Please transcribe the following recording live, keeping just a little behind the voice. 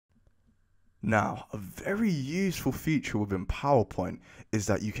Now, a very useful feature within PowerPoint is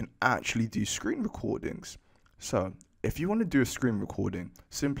that you can actually do screen recordings. So if you want to do a screen recording,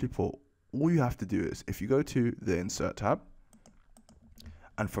 simply put, all you have to do is if you go to the Insert tab,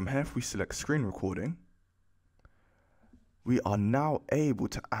 and from here if we select screen recording, we are now able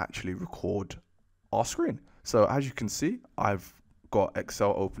to actually record our screen. So as you can see, I've got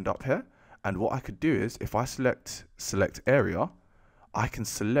Excel opened up here, and what I could do is if I select area, I can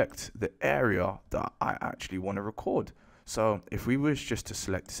select the area that I actually want to record. So if we wish just to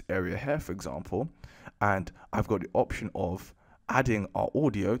select this area here, for example, and I've got the option of adding our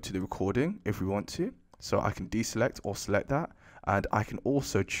audio to the recording if we want to. So I can deselect or select that, and I can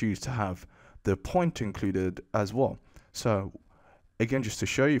also choose to have the pointer included as well. So again, just to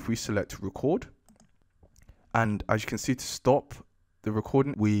show you, if we select record, and as you can see, to stop the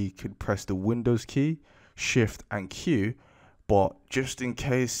recording, we could press the Windows key, Shift and Q. But just in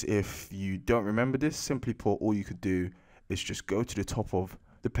case if you don't remember this, simply put, all you could do is just go to the top of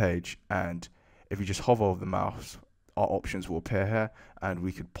the page, and if you just hover over the mouse, our options will appear here, and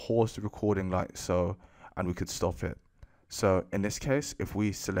we could pause the recording like so, and we could stop it. So in this case, if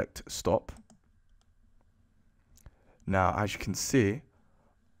we select stop, now as you can see,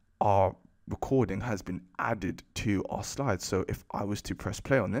 our recording has been added to our slide. So if I was to press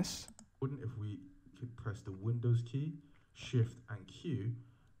play on this, if we could press the Windows key, Shift and Q,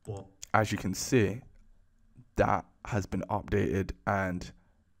 but as you can see, that has been updated and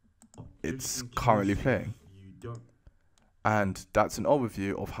it's currently playing. And that's an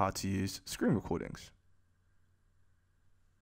overview of how to use screen recordings.